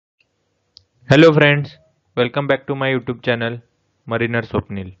Hello friends, welcome back to my YouTube channel Mariner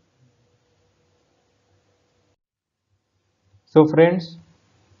Swapnil. So friends,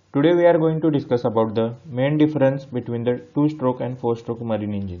 today we are going to discuss about the main difference between the two-stroke and four-stroke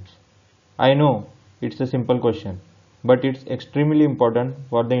marine engines. I know it's a simple question, but it's extremely important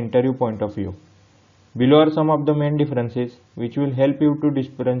for the interview point of view. Below are some of the main differences which will help you to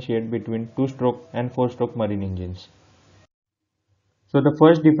differentiate between two-stroke and four-stroke marine engines. So the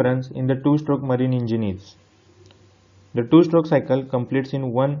first difference in the two-stroke marine engine is the two-stroke cycle completes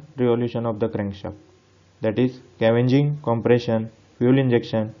in one revolution of the crankshaft. That is, scavenging, compression, fuel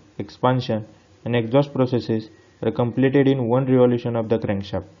injection, expansion, and exhaust processes are completed in one revolution of the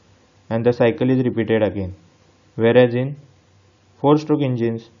crankshaft, and the cycle is repeated again. Whereas in four-stroke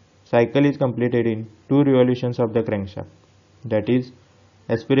engines, cycle is completed in two revolutions of the crankshaft. That is,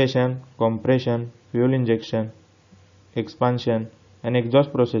 aspiration, compression, fuel injection, expansion, and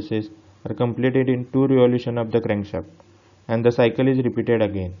exhaust processes are completed in two revolutions of the crankshaft, and the cycle is repeated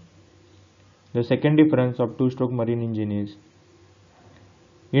again. The second difference of two-stroke marine engine is,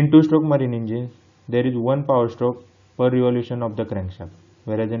 in two-stroke marine engines, there is one power stroke per revolution of the crankshaft,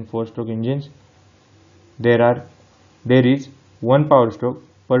 whereas in four-stroke engines, there is one power stroke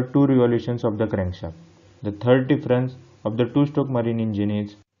per two revolutions of the crankshaft. The third difference of the two-stroke marine engine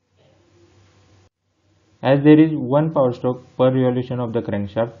is, as there is one power stroke per revolution of the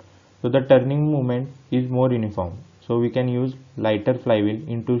crankshaft, so the turning movement is more uniform. So we can use lighter flywheel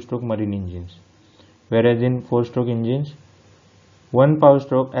in two-stroke marine engines. Whereas in four-stroke engines, one power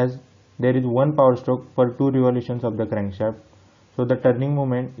stroke as there is one power stroke per two revolutions of the crankshaft, so the turning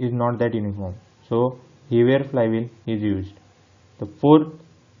moment is not that uniform. So heavier flywheel is used. The fourth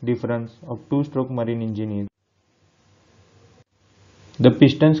difference of two-stroke marine engine is the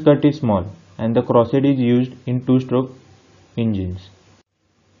piston skirt is small and the crosshead is used in two-stroke engines.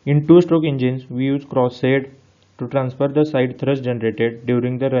 In two-stroke engines, we use crosshead to transfer the side thrust generated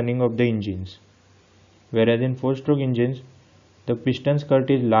during the running of the engines. Whereas in four-stroke engines, the piston skirt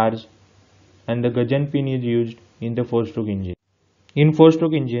is large and the gudgeon pin is used in the four-stroke engine. In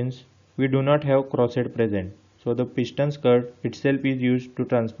four-stroke engines, we do not have crosshead present, so the piston skirt itself is used to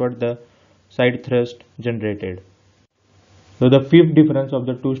transfer the side thrust generated. So the fifth difference of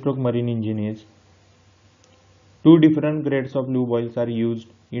the two-stroke marine engine is two different grades of lube oils are used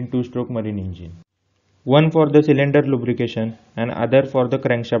in two-stroke marine engine. One for the cylinder lubrication and other for the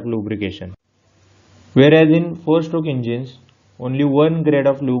crankshaft lubrication. Whereas in four-stroke engines, only one grade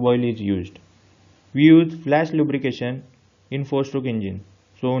of lube oil is used. We use flash lubrication in four-stroke engine,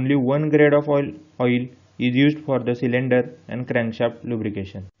 so only one grade of oil is used for the cylinder and crankshaft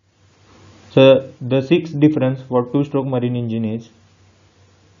lubrication. So the sixth difference for two-stroke marine engine is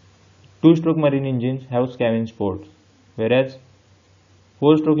two-stroke marine engines have scavenge ports, whereas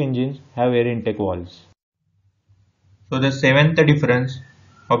four-stroke engines have air intake valves. So the seventh difference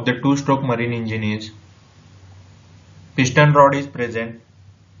of the two-stroke marine engine is piston rod is present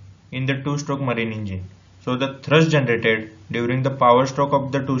in the two-stroke marine engine. So the thrust generated during the power stroke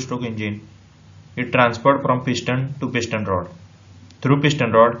of the two-stroke engine is transferred from piston to piston rod. Through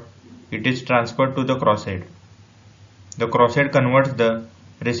piston rod, it is transferred to the crosshead. The crosshead converts the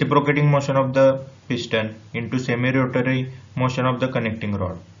reciprocating motion of the piston into semi-rotary motion of the connecting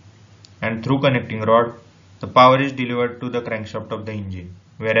rod. And through connecting rod, the power is delivered to the crankshaft of the engine.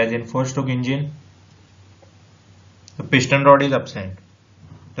 Whereas in four-stroke engine, the piston rod is absent.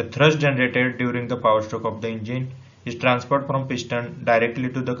 The thrust generated during the power stroke of the engine is transferred from piston directly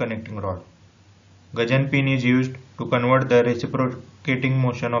to the connecting rod. Gudgeon pin is used to convert the reciprocating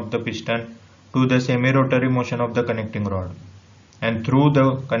motion of the piston to the semi-rotary motion of the connecting rod. And through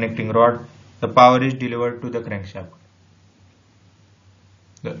the connecting rod, the power is delivered to the crankshaft.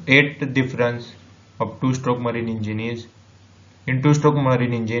 The eighth difference of two-stroke marine engine is, in two-stroke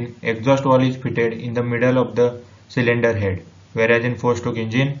marine engine, exhaust valve is fitted in the middle of the cylinder head, whereas in four-stroke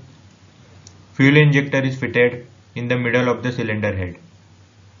engine, fuel injector is fitted in the middle of the cylinder head.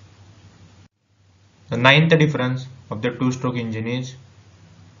 The ninth difference of the two-stroke engine is,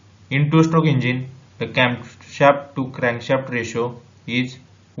 in two-stroke engine, the camshaft to crankshaft ratio is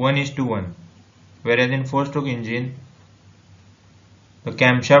 1:1, whereas in four-stroke engine, the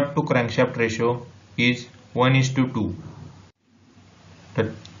camshaft to crankshaft ratio is 1:2.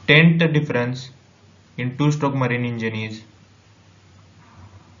 The 10th difference in two-stroke marine engine is,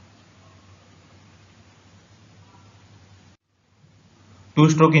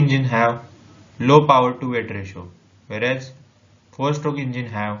 two-stroke engine have low power to weight ratio, whereas four-stroke engine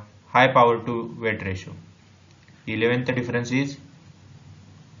have high power to weight ratio. The 11th difference is,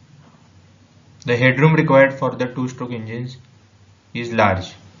 the headroom required for the two-stroke engines is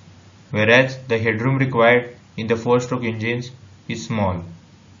large, whereas the headroom required in the 4-stroke engines is small.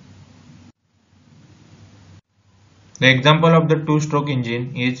 The example of the 2-stroke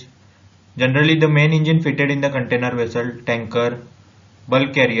engine is generally the main engine fitted in the container vessel, tanker,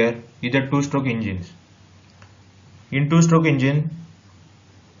 bulk carrier is a 2-stroke engines. In 2-stroke engine,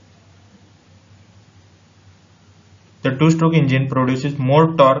 the 2-stroke engine produces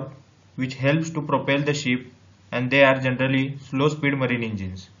more torque which helps to propel the ship, and they are generally slow speed marine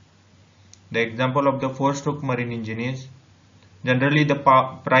engines. The example of the 4-stroke marine engine is generally the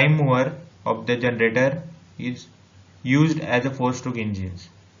prime mover of the generator is used as a 4-stroke engines.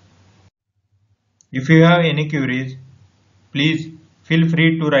 If you have any queries, please feel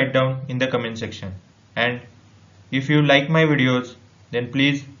free to write down in the comment section, and if you like my videos, then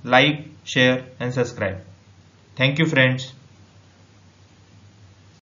please like, share and subscribe. Thank you friends.